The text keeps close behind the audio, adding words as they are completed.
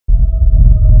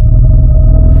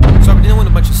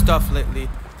stuff lately,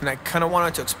 and I kind of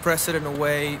wanted to express it in a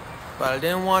way, but I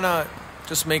didn't want to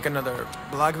just make another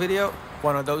blog video,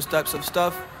 one of those types of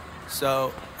stuff.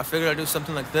 So I figured I'd do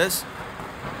something like this.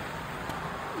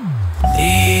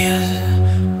 These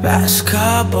past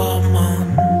couple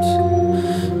months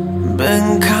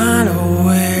been kinda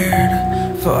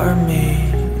weird for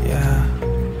me, yeah.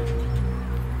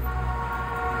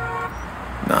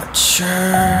 Not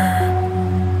sure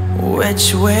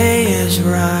which way is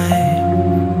right,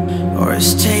 or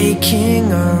is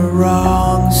taking a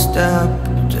wrong step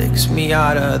takes me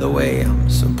out of the way I'm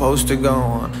supposed to go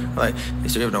on. Like,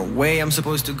 is there even a way I'm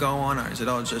supposed to go on, or is it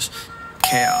all just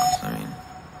chaos? I mean,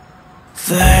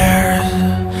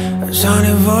 there's a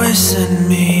tiny voice in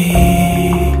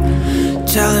me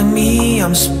telling me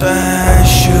I'm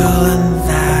special and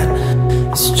that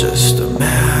it's just a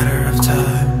matter of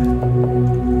time.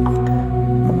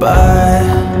 But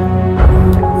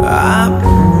I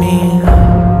mean,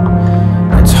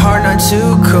 it's hard not to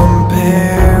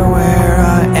compare where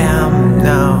I am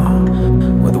now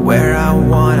with where I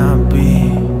wanna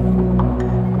be.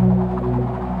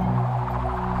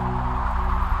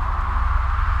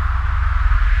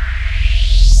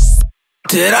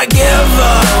 Did I give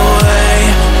away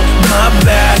my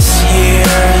best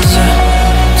years,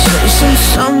 chasing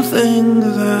something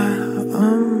that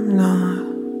I'm not?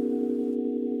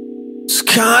 It's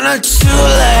kinda too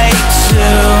late to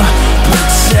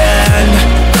pretend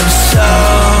I'm so